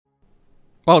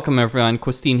Welcome everyone,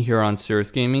 Costin here on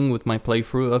Serious Gaming with my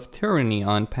playthrough of Tyranny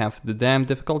on Path of the Damned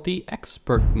difficulty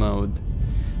Expert mode.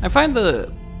 I find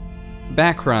the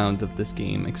background of this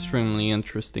game extremely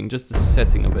interesting, just the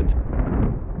setting of it.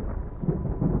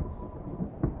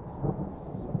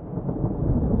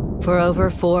 For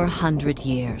over 400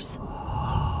 years,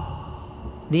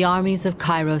 the armies of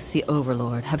Kyros the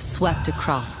Overlord have swept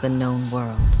across the known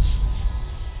world.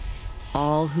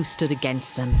 All who stood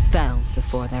against them fell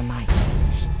before their might.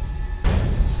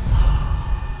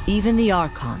 Even the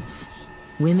Archons,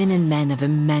 women and men of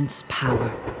immense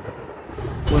power,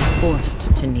 were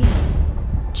forced to kneel,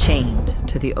 chained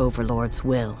to the Overlord's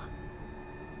will.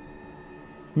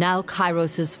 Now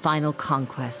Kyros' final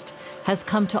conquest has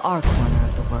come to our corner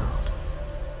of the world,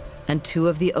 and two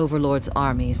of the Overlord's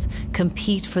armies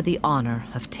compete for the honor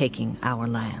of taking our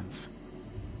lands.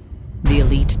 The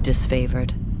elite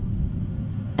disfavored,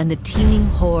 and the teeming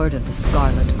horde of the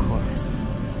Scarlet Chorus.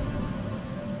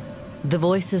 The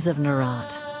voices of Narad,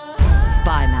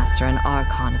 spymaster and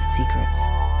archon of secrets,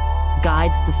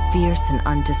 guides the fierce and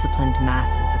undisciplined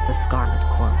masses of the Scarlet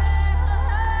Chorus.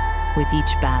 With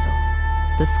each battle,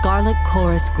 the Scarlet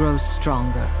Chorus grows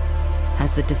stronger,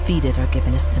 as the defeated are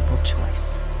given a simple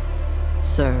choice: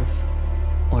 serve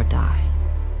or die.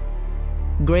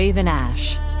 Graven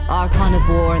Ash, Archon of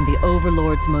War and the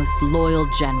Overlord's most loyal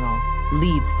general,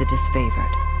 leads the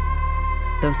disfavored.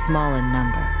 Though small in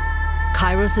number,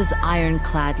 Kyros'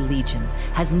 ironclad legion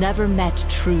has never met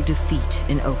true defeat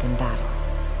in open battle.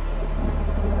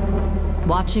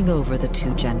 Watching over the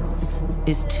two generals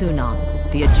is Tyranny,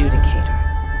 the Adjudicator,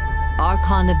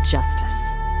 Archon of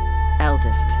Justice,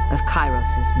 eldest of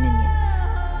Kyros' minions.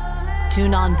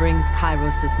 Tyranny brings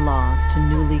Kyros' laws to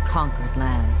newly conquered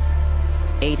lands,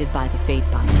 aided by the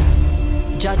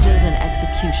fatebinders, judges and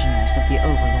executioners of the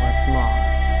Overlord's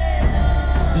laws.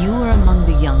 You were among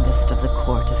the youngest of the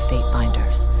court of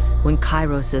fatebinders when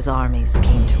Kyros' armies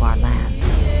came to our lands.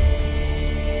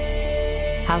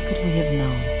 How could we have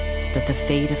known that the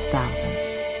fate of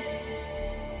thousands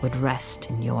would rest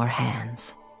in your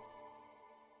hands?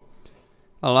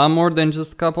 A lot more than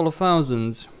just a couple of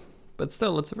thousands, but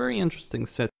still, it's a very interesting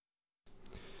set.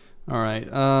 Alright,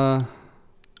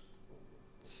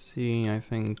 see, I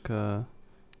think,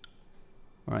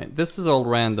 alright, this is all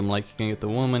random, like you can get the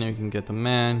woman, you can get the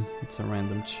man, it's a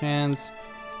random chance.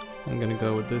 I'm gonna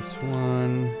go with this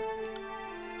one.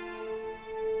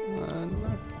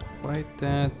 Not quite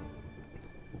that.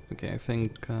 Okay, I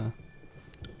think,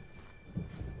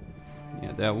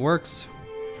 yeah, that works.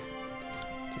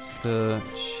 Just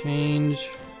change.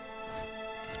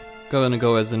 Gonna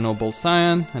go as a noble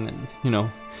scion, and then, you know,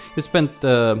 you spent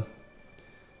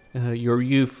your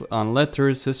youth on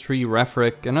letters, history,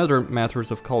 rhetoric, and other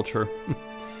matters of culture.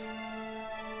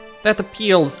 That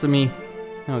appeals to me.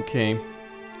 Okay.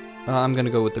 I'm gonna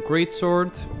go with the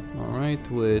greatsword. Alright,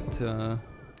 with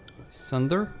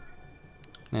Sunder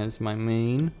as my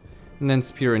main. And then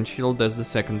spear and shield as the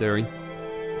secondary.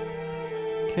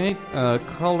 Okay,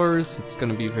 colors, it's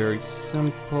gonna be very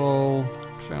simple.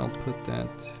 Actually, I'll put that.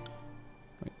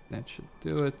 Right, that should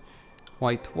do it.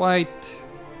 White, white.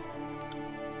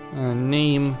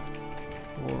 Name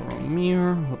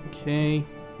Boromir, okay,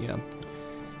 yeah.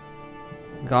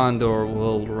 Gondor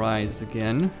will rise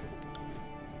again.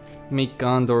 Make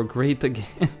Gondor great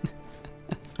again.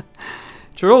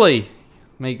 Truly,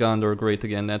 make Gondor great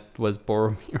again. That was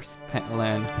Boromir's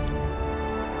land.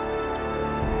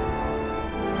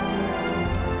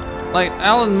 Like,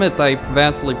 I'll admit I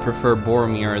vastly prefer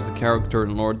Boromir as a character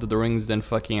in Lord of the Rings than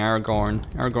fucking Aragorn.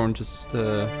 Aragorn just,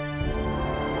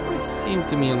 seemed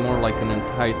to me more like an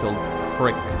entitled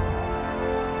prick,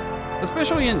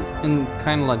 especially in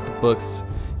kind of like the books.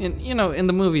 You know, in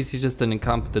the movies he's just an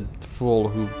incompetent fool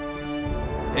who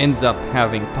ends up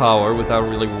having power without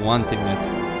really wanting it.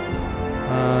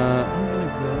 I'm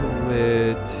gonna go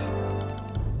with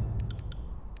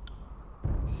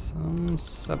some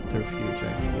subterfuge.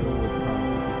 I feel would probably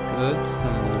be good.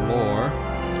 Some lore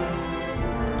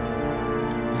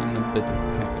and a bit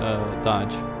of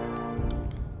dodge.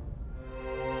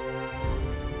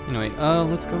 Anyway,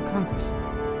 let's go Conquest.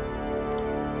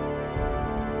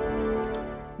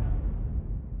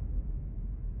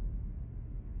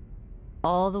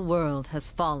 All the world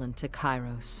has fallen to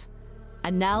Kyros,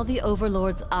 and now the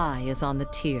Overlord's eye is on the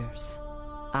Tears,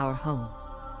 our home.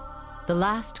 The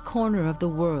last corner of the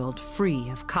world free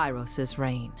of Kyros'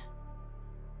 reign.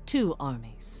 Two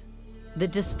armies, the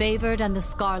disfavored and the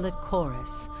Scarlet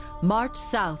Chorus, march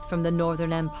south from the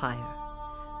Northern Empire,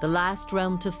 the last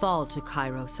realm to fall to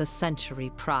Kyros a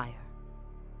century prior.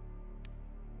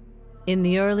 In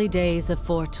the early days of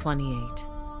 428,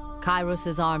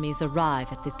 Kyros' armies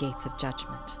arrive at the Gates of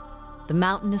Judgment, the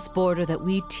mountainous border that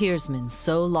we Tearsmen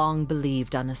so long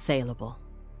believed unassailable.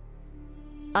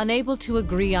 Unable to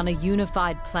agree on a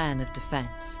unified plan of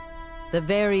defense, the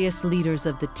various leaders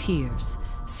of the Tears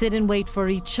sit and wait for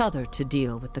each other to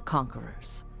deal with the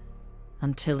conquerors,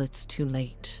 until it's too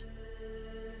late.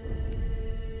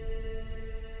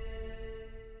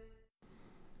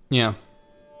 Yeah.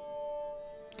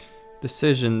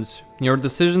 Decisions. Your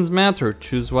decisions matter.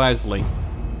 Choose wisely.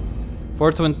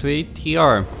 428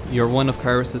 TR. You're one of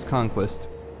Kyros' conquest.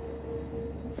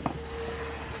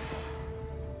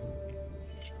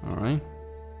 Alright.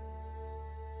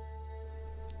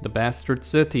 The Bastard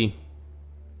City.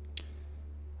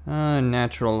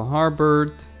 Natural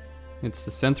harbor. It's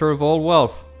the center of all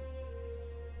wealth.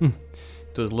 It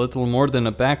was little more than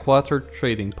a backwater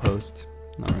trading post.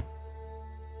 Alright.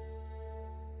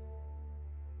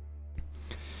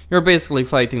 You're basically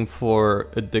fighting for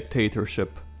a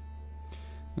dictatorship.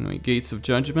 Anyway, Gates of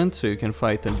Judgment, so you can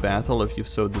fight in battle if you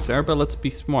so desire, but let's be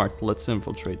smart. Let's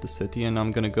infiltrate the city, and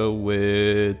I'm gonna go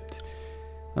with...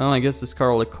 well, I guess the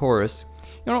Scarlet Chorus.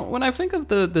 You know, when I think of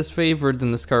this favored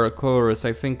in the Scarlet Chorus,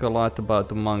 I think a lot about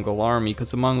the Mongol army,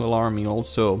 because the Mongol army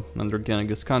also, under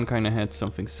Genghis Khan, kind of had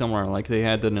something similar. Like, they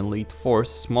had an elite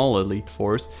force, small elite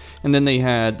force, and then they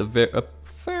had a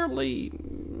fairly,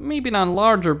 maybe not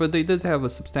larger, but they did have a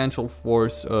substantial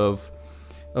force of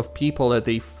people that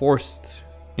they forced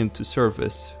into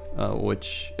service,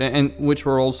 which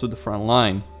were also the front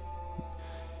line.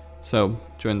 So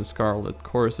join the Scarlet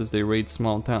Chorus as they raid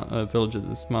small villages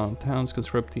and small towns,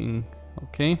 conscripting.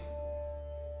 Okay.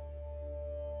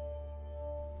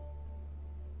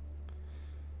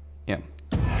 Yeah.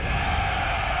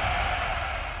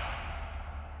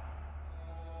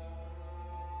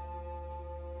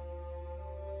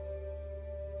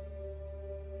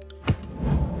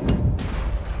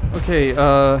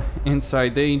 Okay,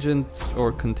 inside agent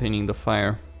or containing the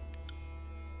fire.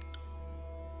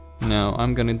 No,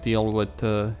 I'm gonna deal with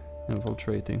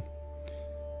infiltrating.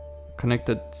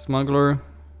 Connected smuggler.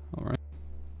 Alright.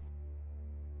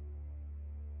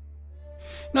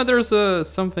 Now there's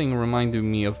something reminding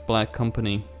me of Black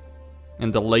Company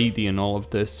and the lady and all of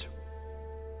this.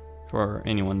 For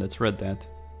anyone that's read that.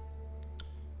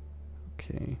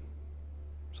 Okay.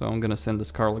 So I'm gonna send the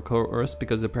Scarlet Chorus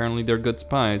because apparently they're good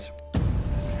spies.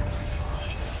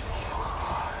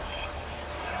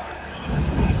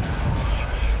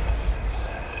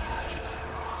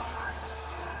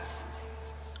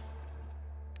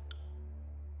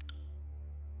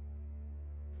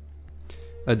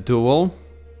 A duel.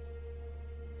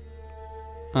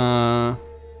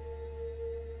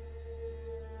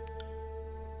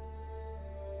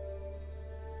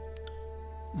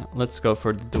 Let's go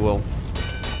for the duel.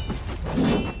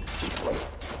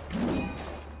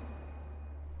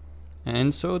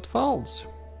 And so it falls.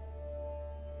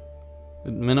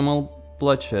 With minimal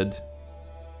bloodshed.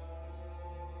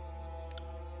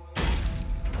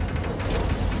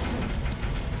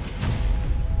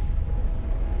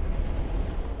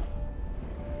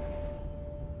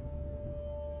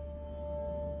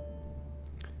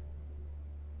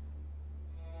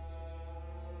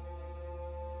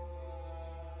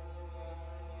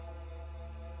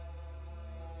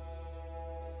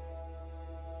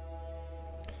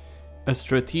 A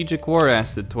strategic war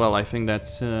asset. Well, I think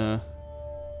that's yeah,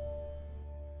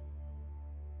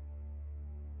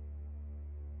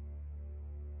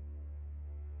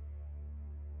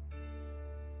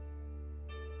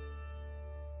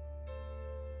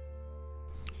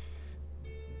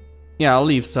 I'll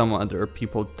leave some other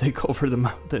people to take over the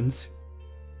mountains.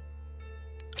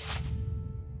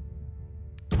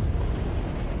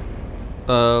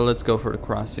 Let's go for the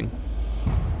crossing.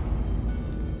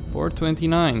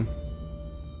 429.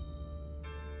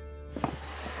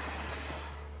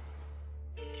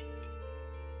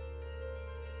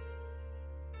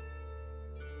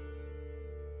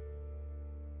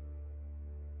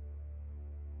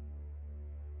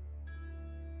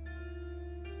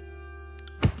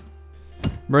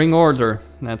 Bring order,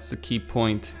 that's the key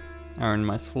point. Iron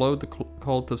must flow, the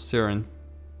cult of Siren.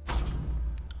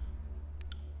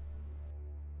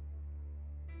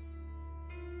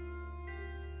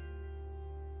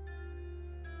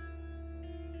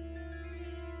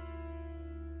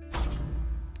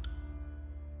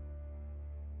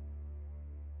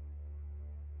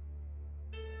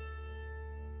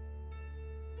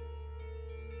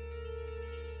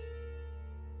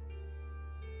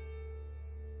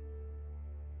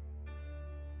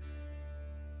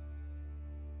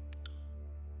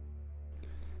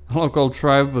 Local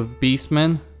tribe of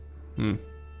beastmen?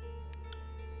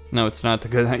 No, it's not a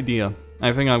good idea.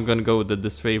 I think I'm gonna go with the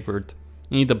disfavored.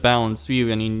 You need a balanced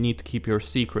view and you need to keep your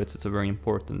secrets. It's a very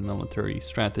important military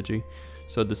strategy.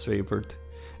 So disfavored.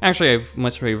 Actually, I've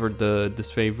much favored the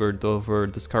disfavored over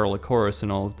the Scarlet Chorus in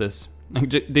all of this.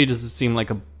 Like, they just seem like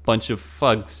a bunch of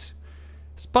thugs.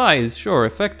 Spies, sure,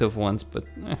 effective ones, but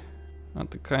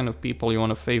not the kind of people you want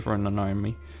to favor in an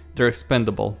army. They're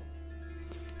expendable.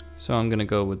 So I'm gonna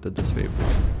go with the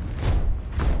disfavored.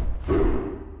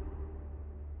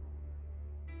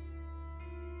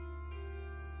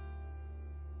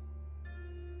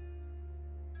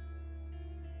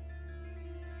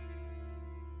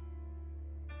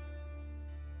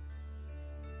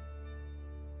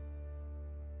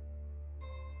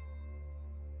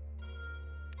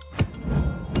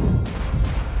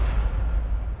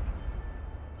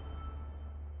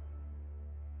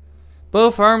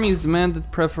 Both armies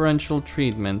demanded preferential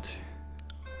treatment.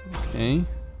 Okay.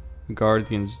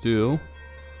 Guardians do.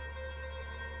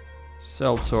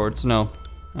 Sell swords, no.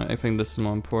 I think this is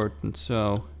more important.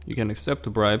 So, you can accept a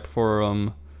bribe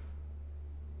for,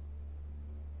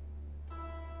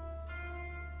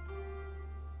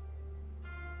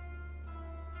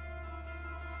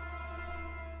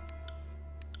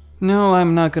 No,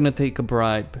 I'm not gonna take a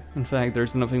bribe. In fact,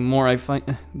 there's nothing more I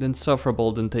find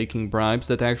insufferable than taking bribes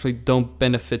that actually don't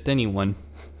benefit anyone.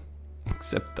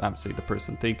 Except, obviously, the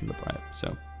person taking the bribe,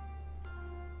 so...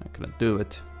 not gonna do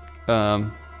it.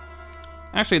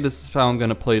 Actually, this is how I'm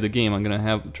gonna play the game. I'm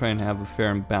gonna try and have a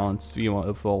fair and balanced view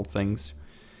of all things.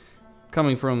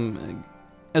 Coming from...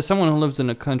 as someone who lives in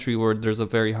a country where there's a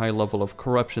very high level of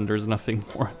corruption, there's nothing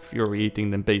more infuriating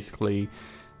than basically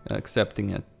accepting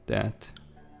it, that.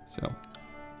 So.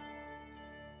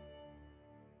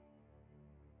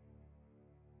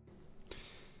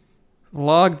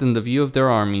 Logged in the view of their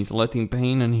armies, letting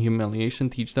pain and humiliation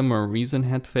teach them where reason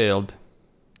had failed.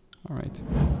 Alright.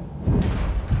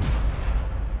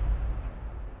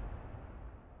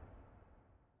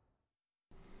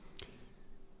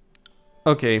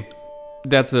 Okay,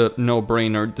 that's a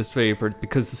no-brainer, disfavored,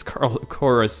 because the Scarlet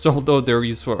Chorus, although they're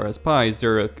useful as spies,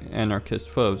 they're an anarchist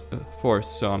force,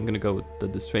 so I'm gonna go with the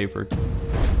disfavored.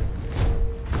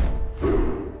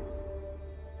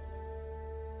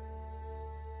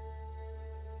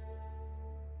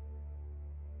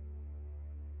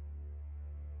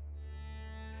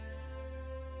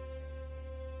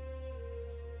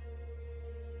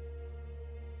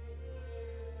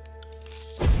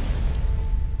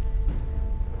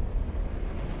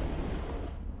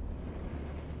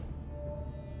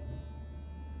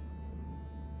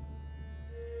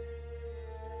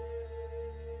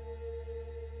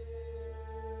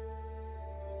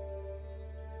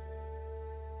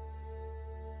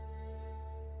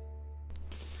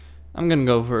 I'm gonna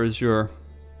go for Azure.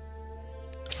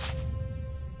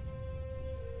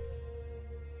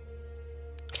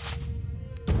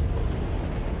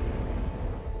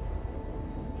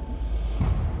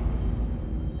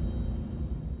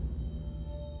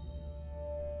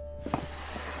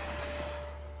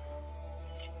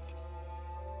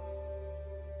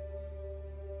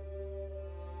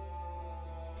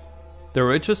 The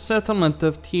richest settlement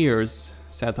of Tears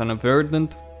sat on a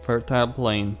verdant, fertile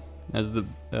plain. As the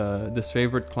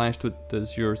disfavored clashed with the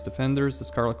Azure's defenders, the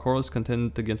Scarlet Chorus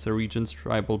contended against the region's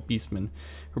tribal beastmen,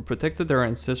 who protected their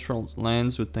ancestral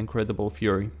lands with incredible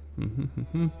fury.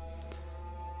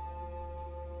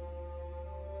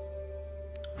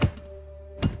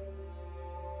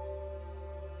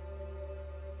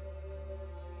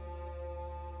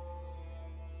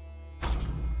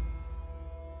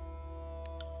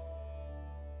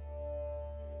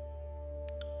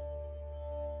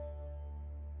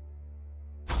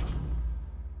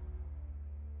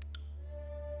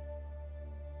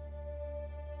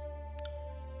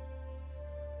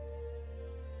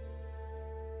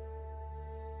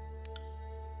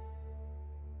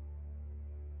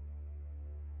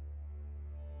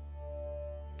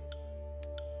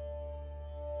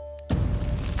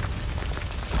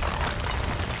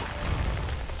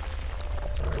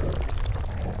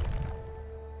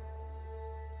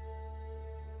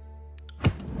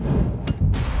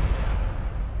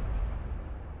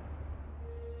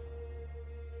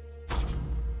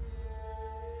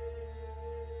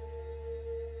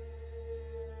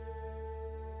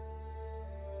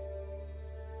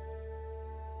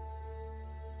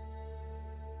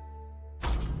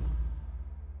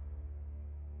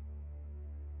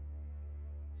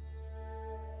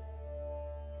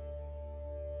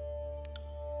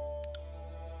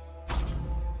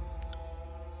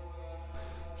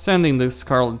 Sending the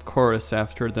Scarlet Chorus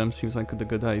after them seems like a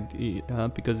good idea,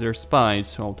 because they're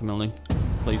spies, ultimately.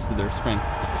 Plays to their strength.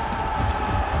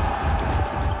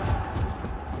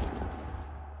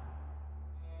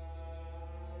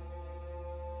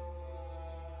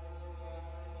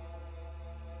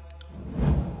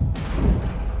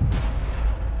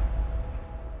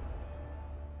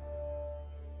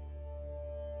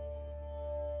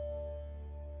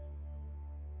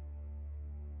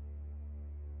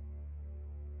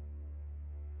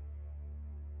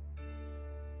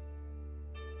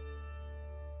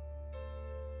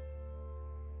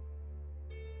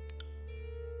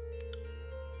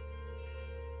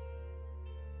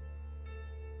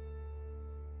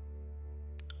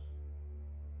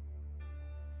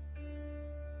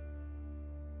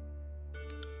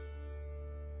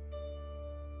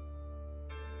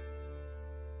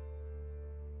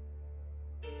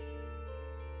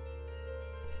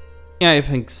 Yeah, I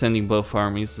think sending both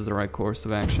armies is the right course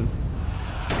of action.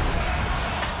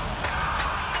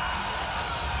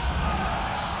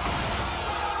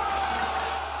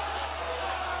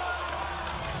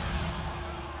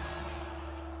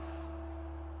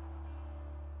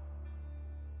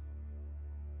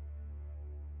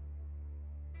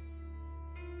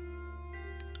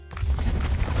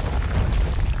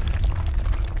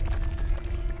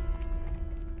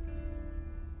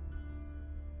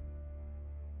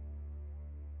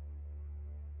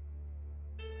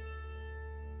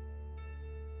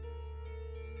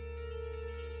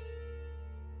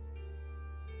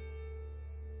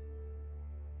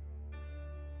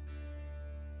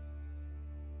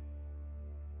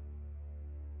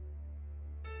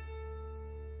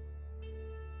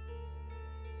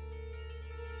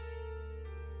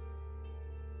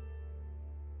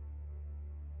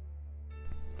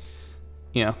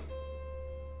 Yeah.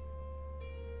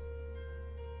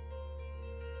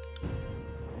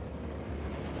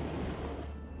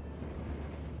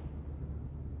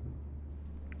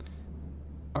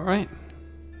 All right.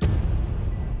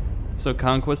 So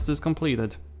Conquest is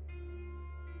completed.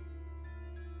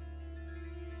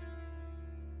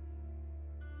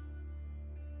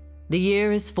 The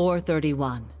year is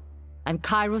 431, and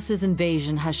Kyros'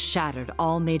 invasion has shattered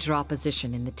all major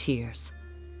opposition in the tiers.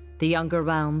 The Younger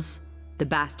Realms, the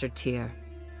Bastard Tier,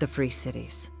 the Free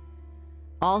Cities.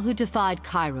 All who defied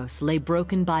Kyros lay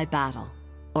broken by battle,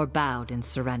 or bowed in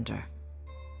surrender.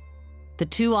 The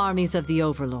two armies of the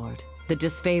Overlord, the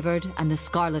Disfavored and the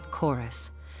Scarlet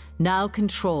Chorus, now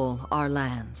control our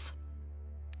lands.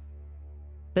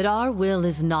 But our will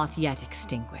is not yet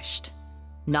extinguished.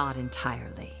 Not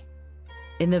entirely.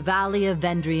 In the Valley of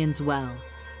Vendrian's Well,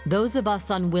 those of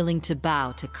us unwilling to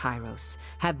bow to Kyros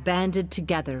have banded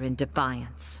together in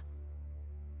defiance.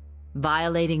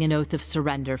 Violating an oath of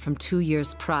surrender from 2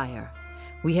 years prior,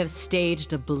 we have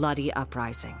staged a bloody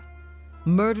uprising,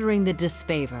 murdering the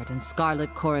Disfavored and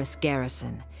Scarlet Chorus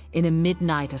garrison in a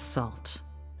midnight assault.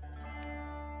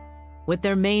 With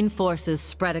their main forces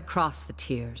spread across the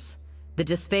tiers, the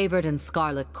Disfavored and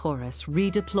Scarlet Chorus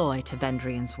redeploy to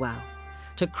Vendrian's Well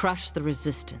to crush the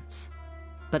resistance.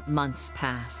 But months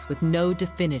pass with no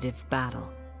definitive battle.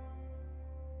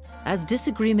 As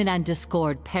disagreement and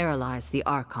discord paralyze the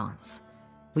Archons,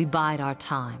 we bide our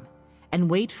time and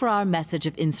wait for our message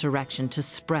of insurrection to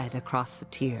spread across the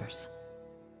tiers.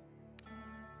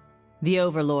 The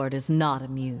Overlord is not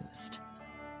amused,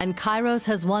 and Kyros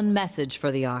has one message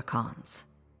for the Archons: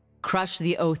 crush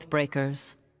the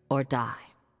Oathbreakers or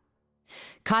die.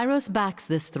 Kyros backs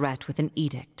this threat with an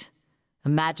edict, a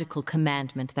magical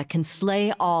commandment that can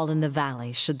slay all in the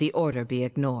valley should the order be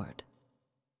ignored.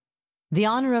 The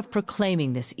honor of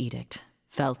proclaiming this edict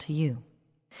fell to you.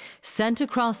 Sent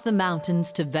across the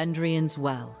mountains to Vendrian's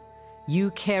Well,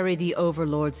 you carry the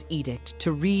Overlord's edict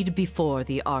to read before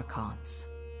the Archons.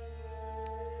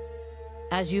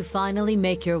 As you finally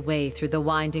make your way through the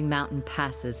winding mountain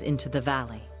passes into the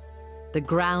valley, the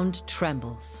ground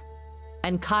trembles,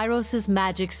 and Kyros'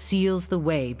 magic seals the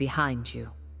way behind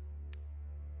you.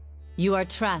 You are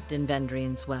trapped in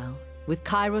Vendrian's Well, with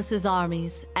Kyros'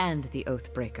 armies and the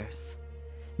Oathbreakers.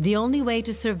 The only way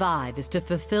to survive is to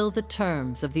fulfill the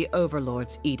terms of the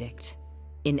Overlord's edict,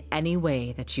 in any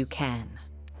way that you can.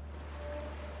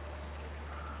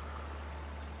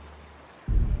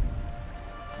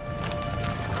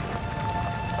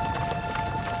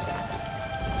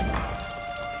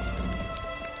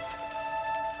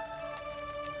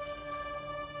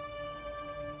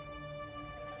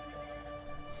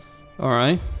 All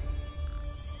right.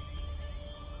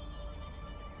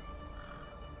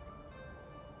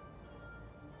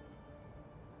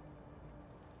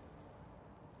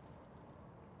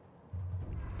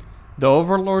 The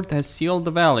Overlord has sealed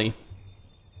the valley.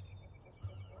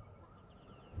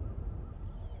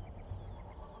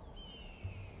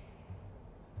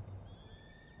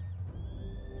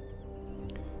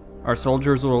 Our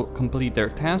soldiers will complete their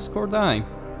task or die.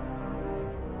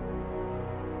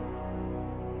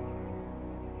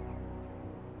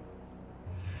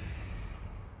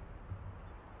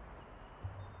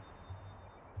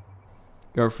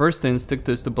 Your first instinct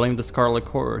is to blame the Scarlet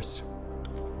Chorus.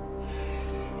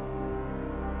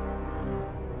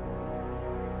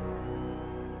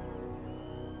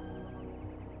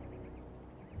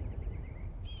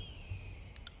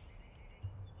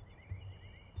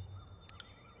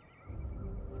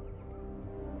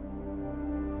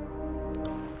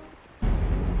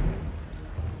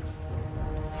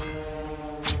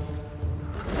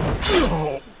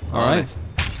 All right.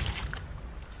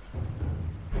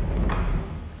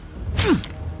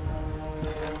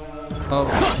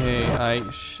 Okay, I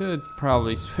should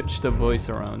probably switch the voice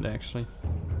around actually.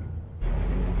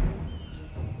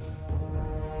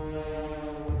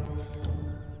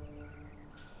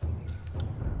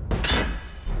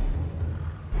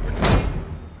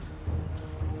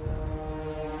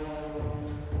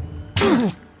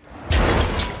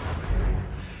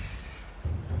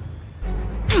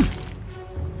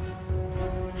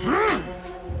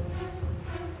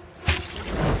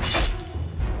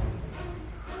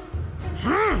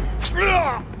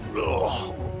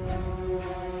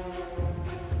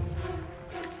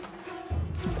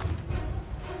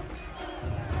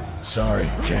 Sorry,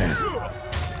 can't.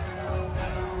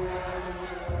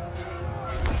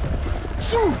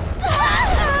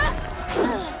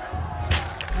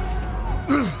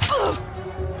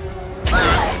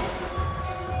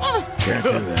 Can't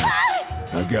do that.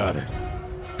 I got it.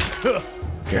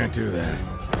 Can't do that.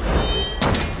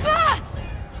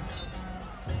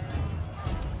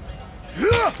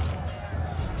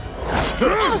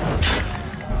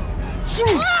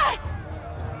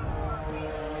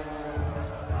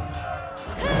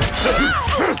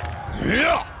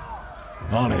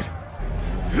 On it.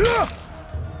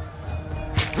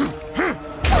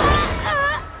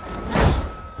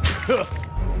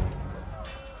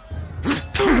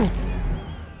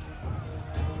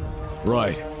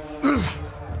 Right.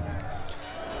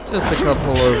 Just a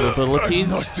couple of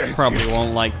abilities. Probably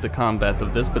won't like the combat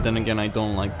of this, but then again I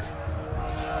don't like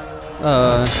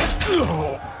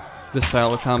this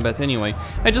style of combat anyway.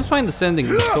 I just find the setting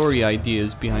and story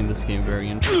ideas behind this game very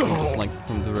interesting, just like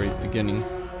from the very beginning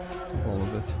of all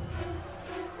of it.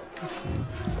 Okay.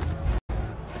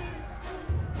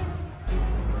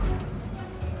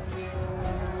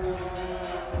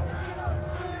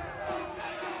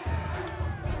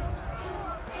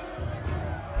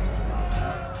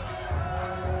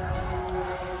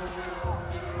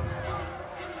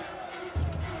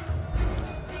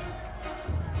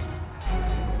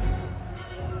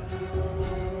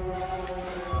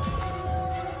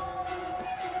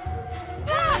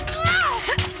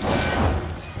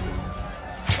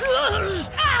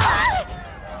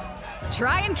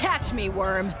 Try and catch me,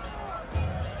 worm.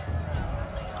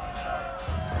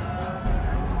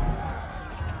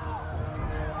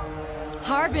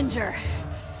 Harbinger,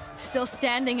 still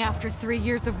standing after 3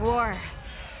 years of war.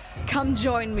 Come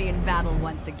join me in battle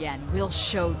once again. We'll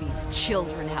show these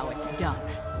children how it's done.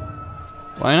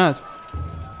 Why not?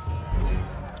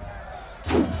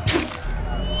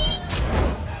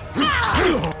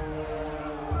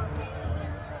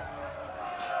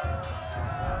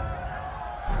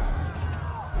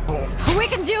 We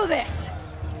can do this!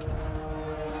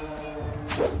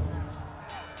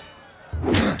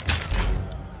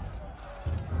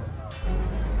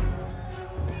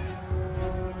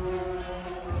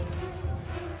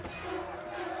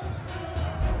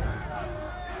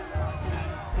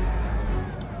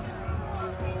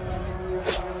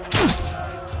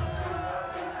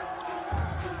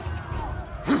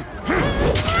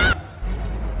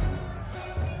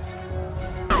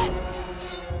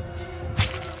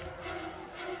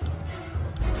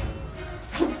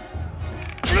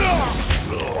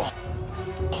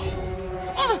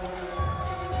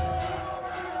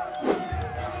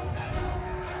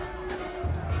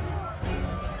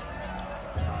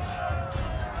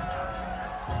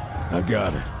 I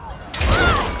got it.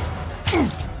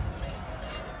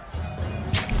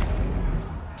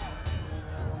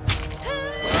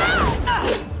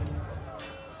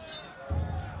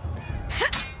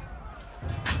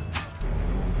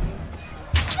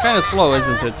 Kind of slow,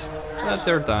 isn't it? But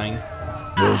they're dying.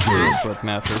 That's what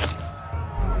matters.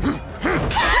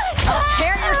 I'll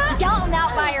tear your skeleton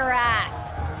out by your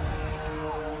ass!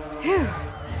 Phew.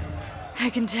 I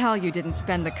can tell you didn't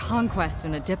spend the Conquest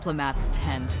in a diplomat's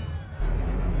tent.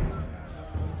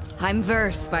 I'm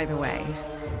Verse, by the way.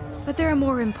 But there are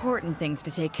more important things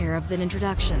to take care of than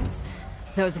introductions.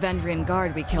 Those Vendrian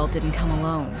guard we killed didn't come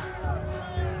alone.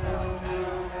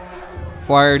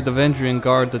 Why are the Vendrian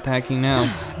guard attacking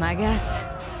now? My guess?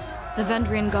 The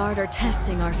Vendrian guard are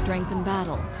testing our strength in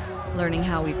battle, learning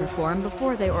how we perform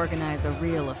before they organize a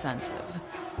real offensive.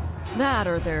 That,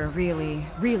 or they're really,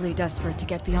 really desperate to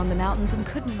get beyond the mountains and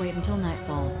couldn't wait until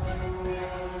nightfall.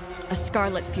 A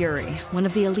Scarlet Fury, one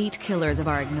of the elite killers of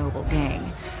our ignoble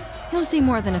gang. You'll see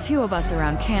more than a few of us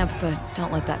around camp, but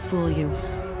don't let that fool you.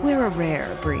 We're a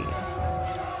rare breed.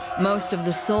 Most of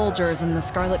the soldiers in the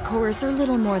Scarlet Chorus are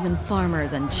little more than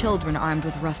farmers and children armed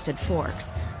with rusted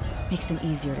forks. Makes them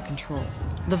easier to control.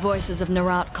 The voices of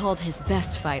Nerat called his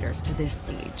best fighters to this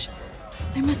siege.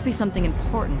 There must be something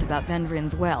important about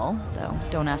Vendrian's well, though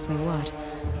don't ask me what.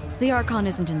 The Archon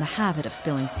isn't in the habit of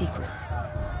spilling secrets.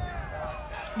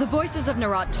 The voices of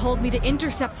Nerat told me to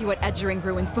intercept you at Edgering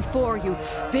Ruins before you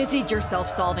busied yourself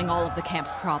solving all of the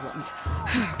camp's problems.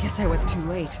 Guess I was too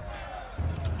late.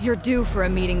 You're due for a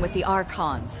meeting with the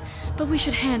Archons, but we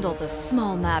should handle the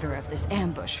small matter of this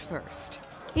ambush first.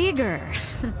 Eager.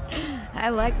 I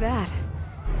like that.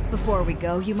 Before we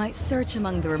go, you might search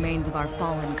among the remains of our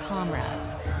fallen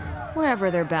comrades.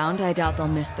 Wherever they're bound, I doubt they'll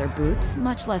miss their boots,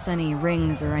 much less any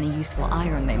rings or any useful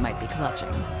iron they might be clutching.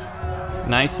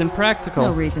 Nice and practical.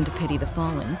 No reason to pity the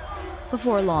fallen.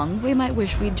 Before long, we might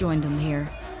wish we'd joined them here.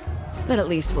 But at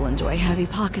least we'll enjoy heavy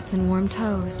pockets and warm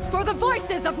toes. For the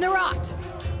voices of Nerat!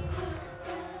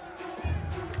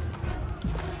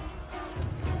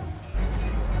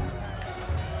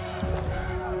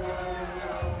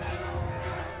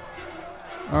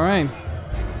 All right.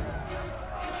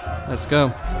 Let's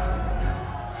go.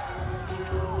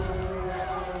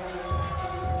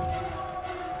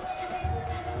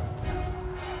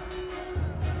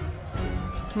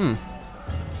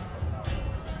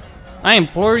 I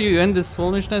implore you, end this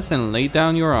foolishness and lay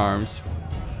down your arms.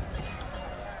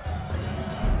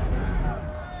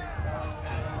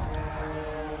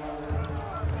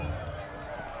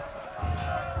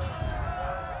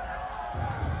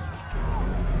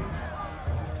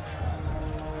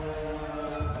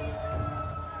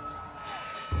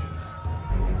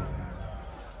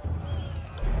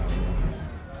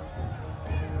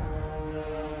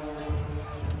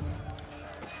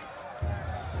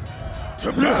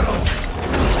 To battle!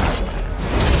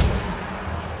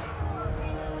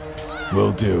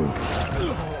 Will do.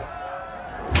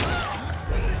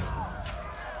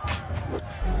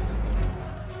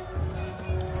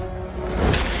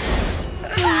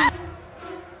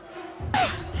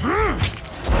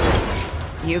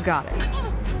 You got it.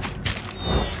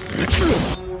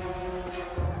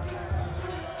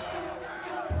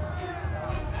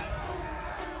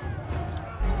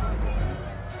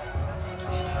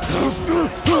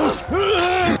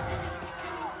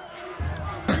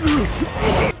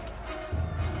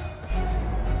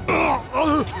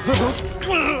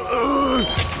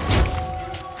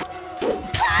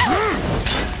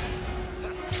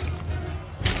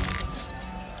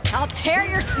 I'll tear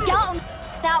your skeleton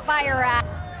out by your ass.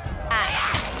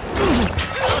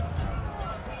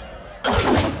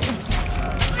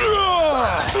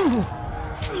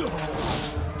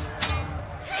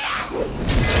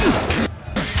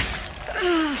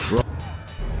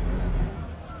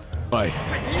 Right.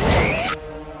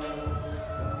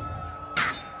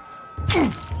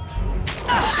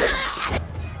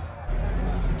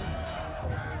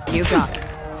 You got it.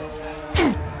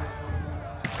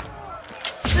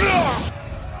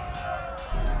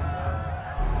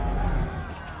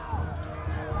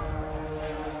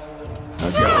 I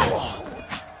got it.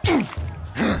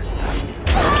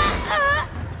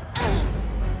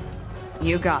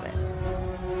 You got it.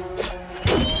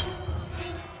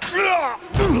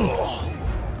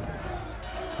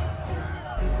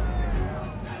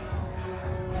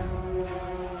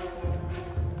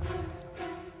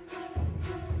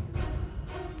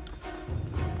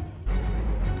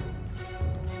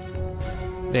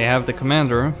 They have the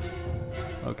commander.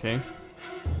 Okay.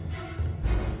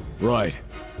 Right.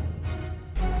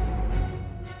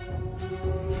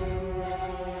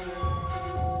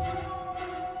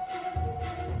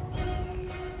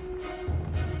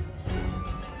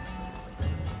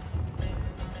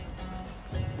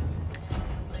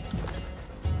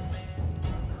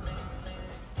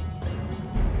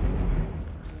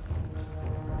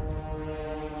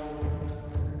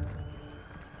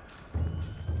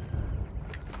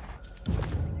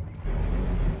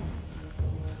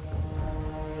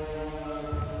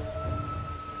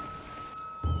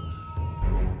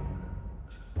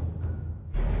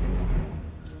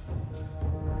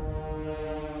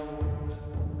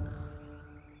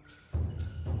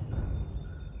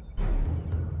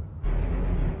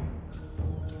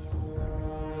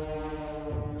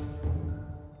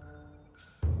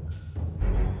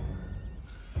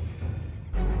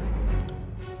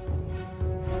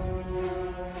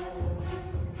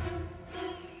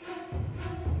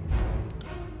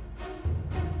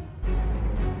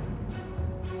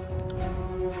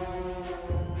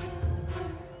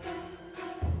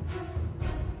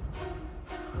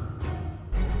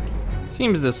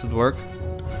 Seems this would work.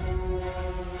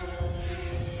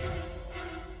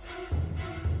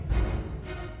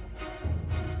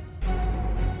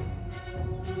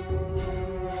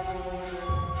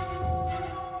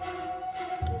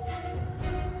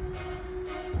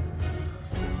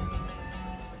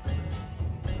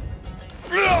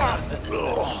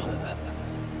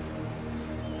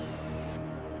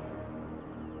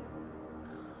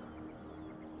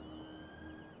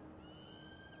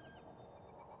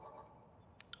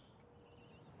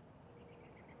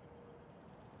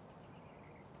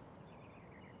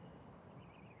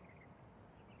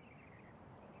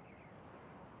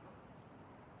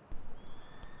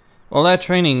 Well, that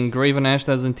training, Graven Ash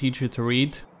doesn't teach you to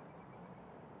read.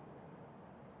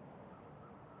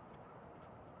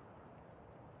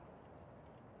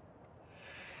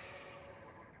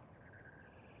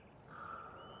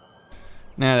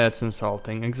 Nah, that's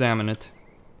insulting. Examine it.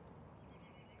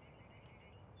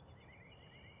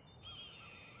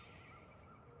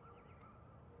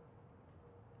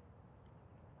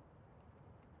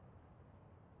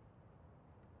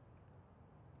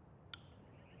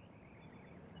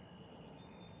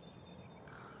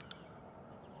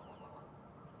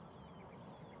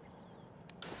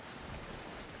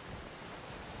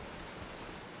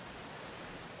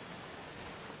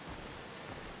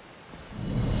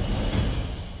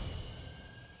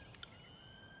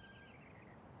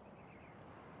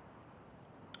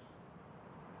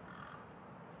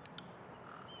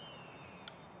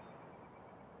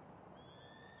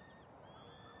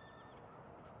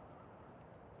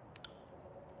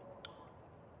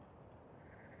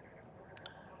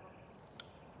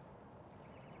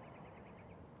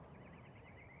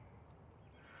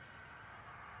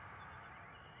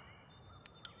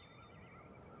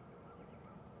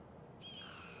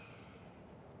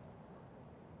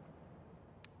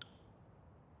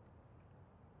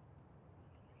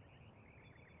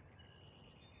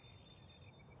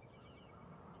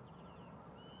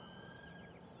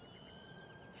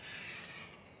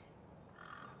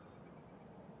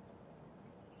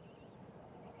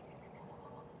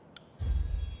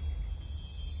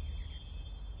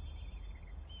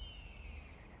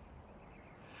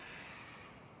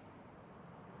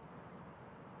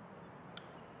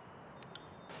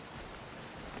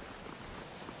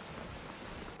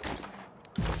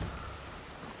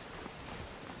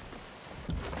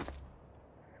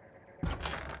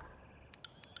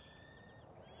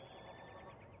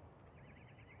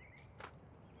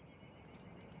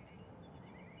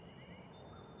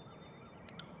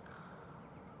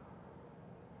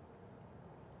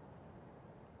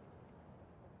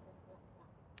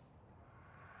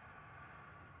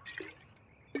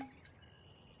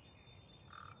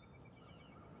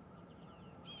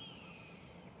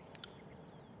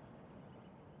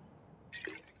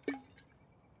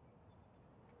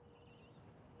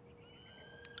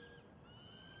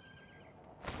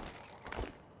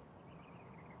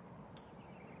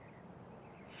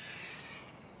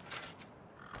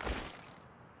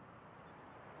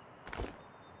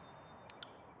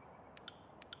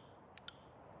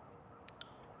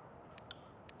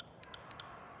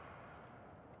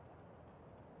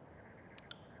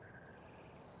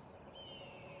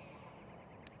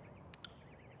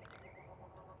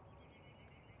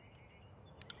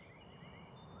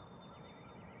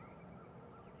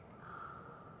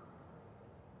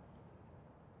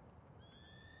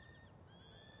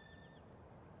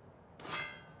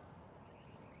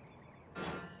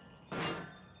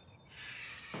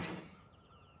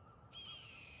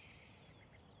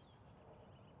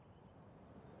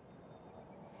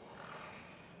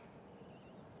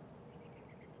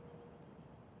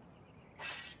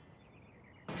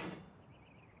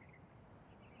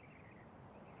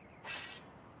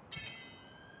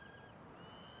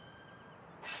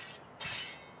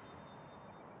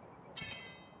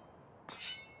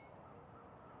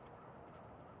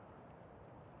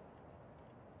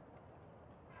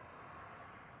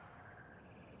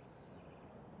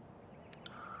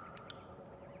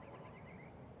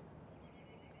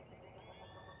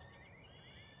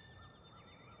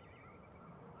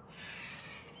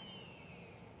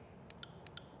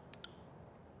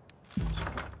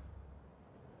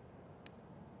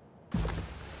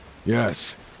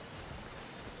 Yes.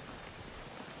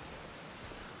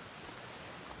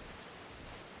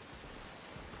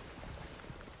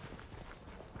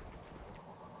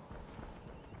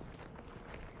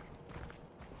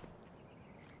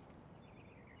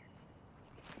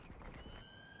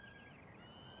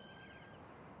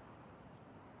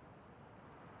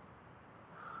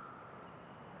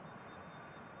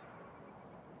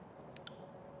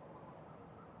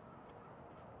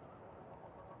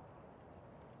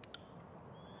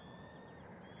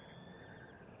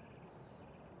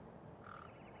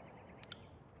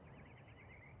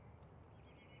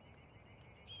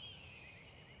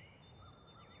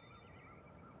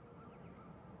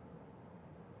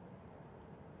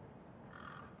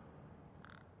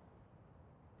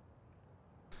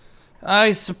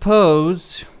 I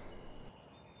suppose.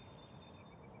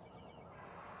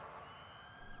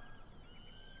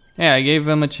 Yeah, I gave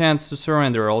them a chance to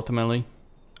surrender ultimately.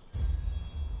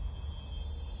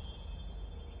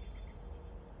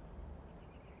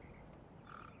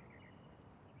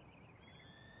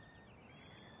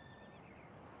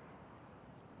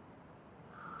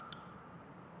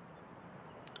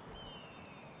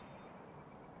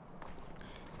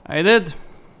 I did.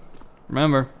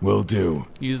 Remember. Will do.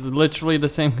 He's literally the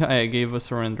same guy I gave a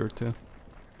surrender to.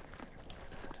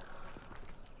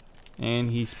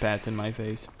 And he spat in my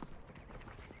face.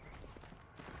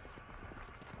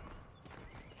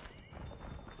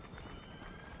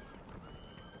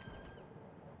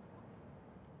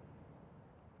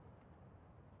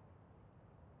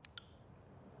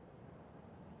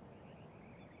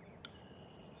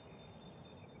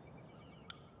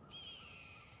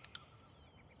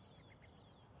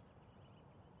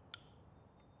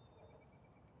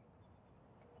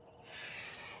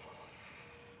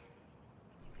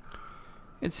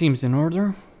 It seems in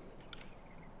order.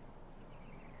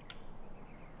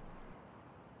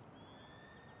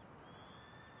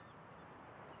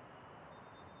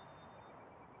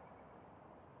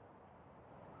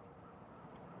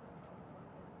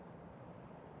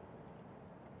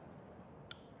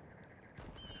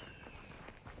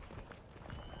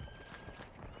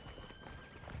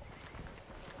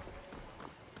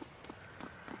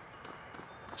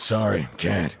 Sorry,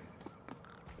 can't.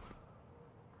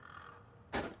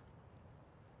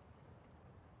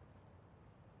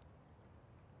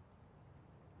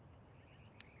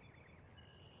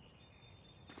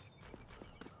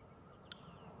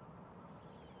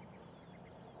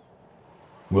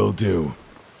 Will do.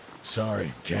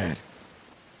 Sorry, can't.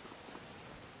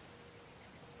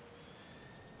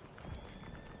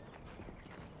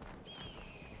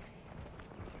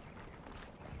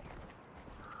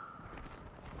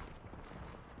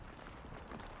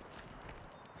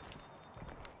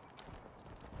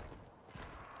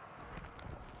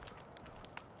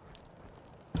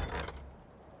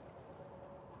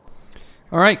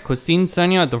 Alright, Costin,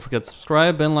 Sanya, don't forget to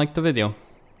subscribe and like the video.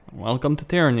 Welcome to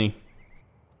Tyranny.